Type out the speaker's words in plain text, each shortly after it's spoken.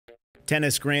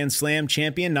Tennis Grand Slam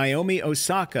champion Naomi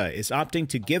Osaka is opting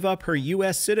to give up her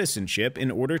U.S. citizenship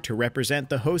in order to represent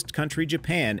the host country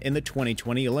Japan in the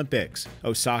 2020 Olympics.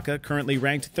 Osaka, currently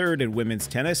ranked third in women's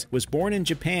tennis, was born in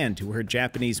Japan to her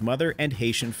Japanese mother and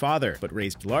Haitian father, but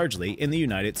raised largely in the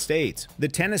United States. The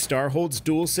tennis star holds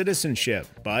dual citizenship,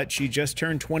 but she just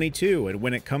turned 22, and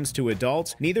when it comes to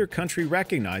adults, neither country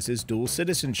recognizes dual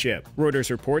citizenship. Reuters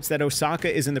reports that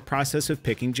Osaka is in the process of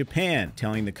picking Japan,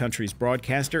 telling the country's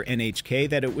broadcaster NHK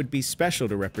that it would be special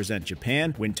to represent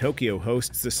Japan when Tokyo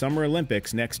hosts the Summer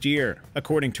Olympics next year.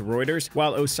 According to Reuters,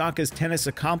 while Osaka's tennis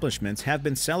accomplishments have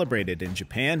been celebrated in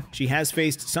Japan, she has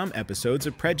faced some episodes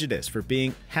of prejudice for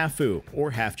being hafu,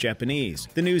 or half Japanese.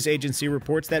 The news agency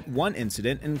reports that one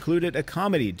incident included a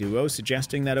comedy duo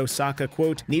suggesting that Osaka,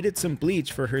 quote, needed some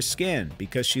bleach for her skin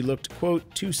because she looked, quote,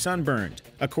 too sunburned.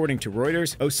 According to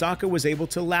Reuters, Osaka was able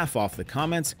to laugh off the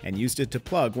comments and used it to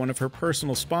plug one of her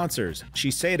personal sponsors,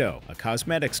 Shiseido, a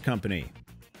cosmetics company.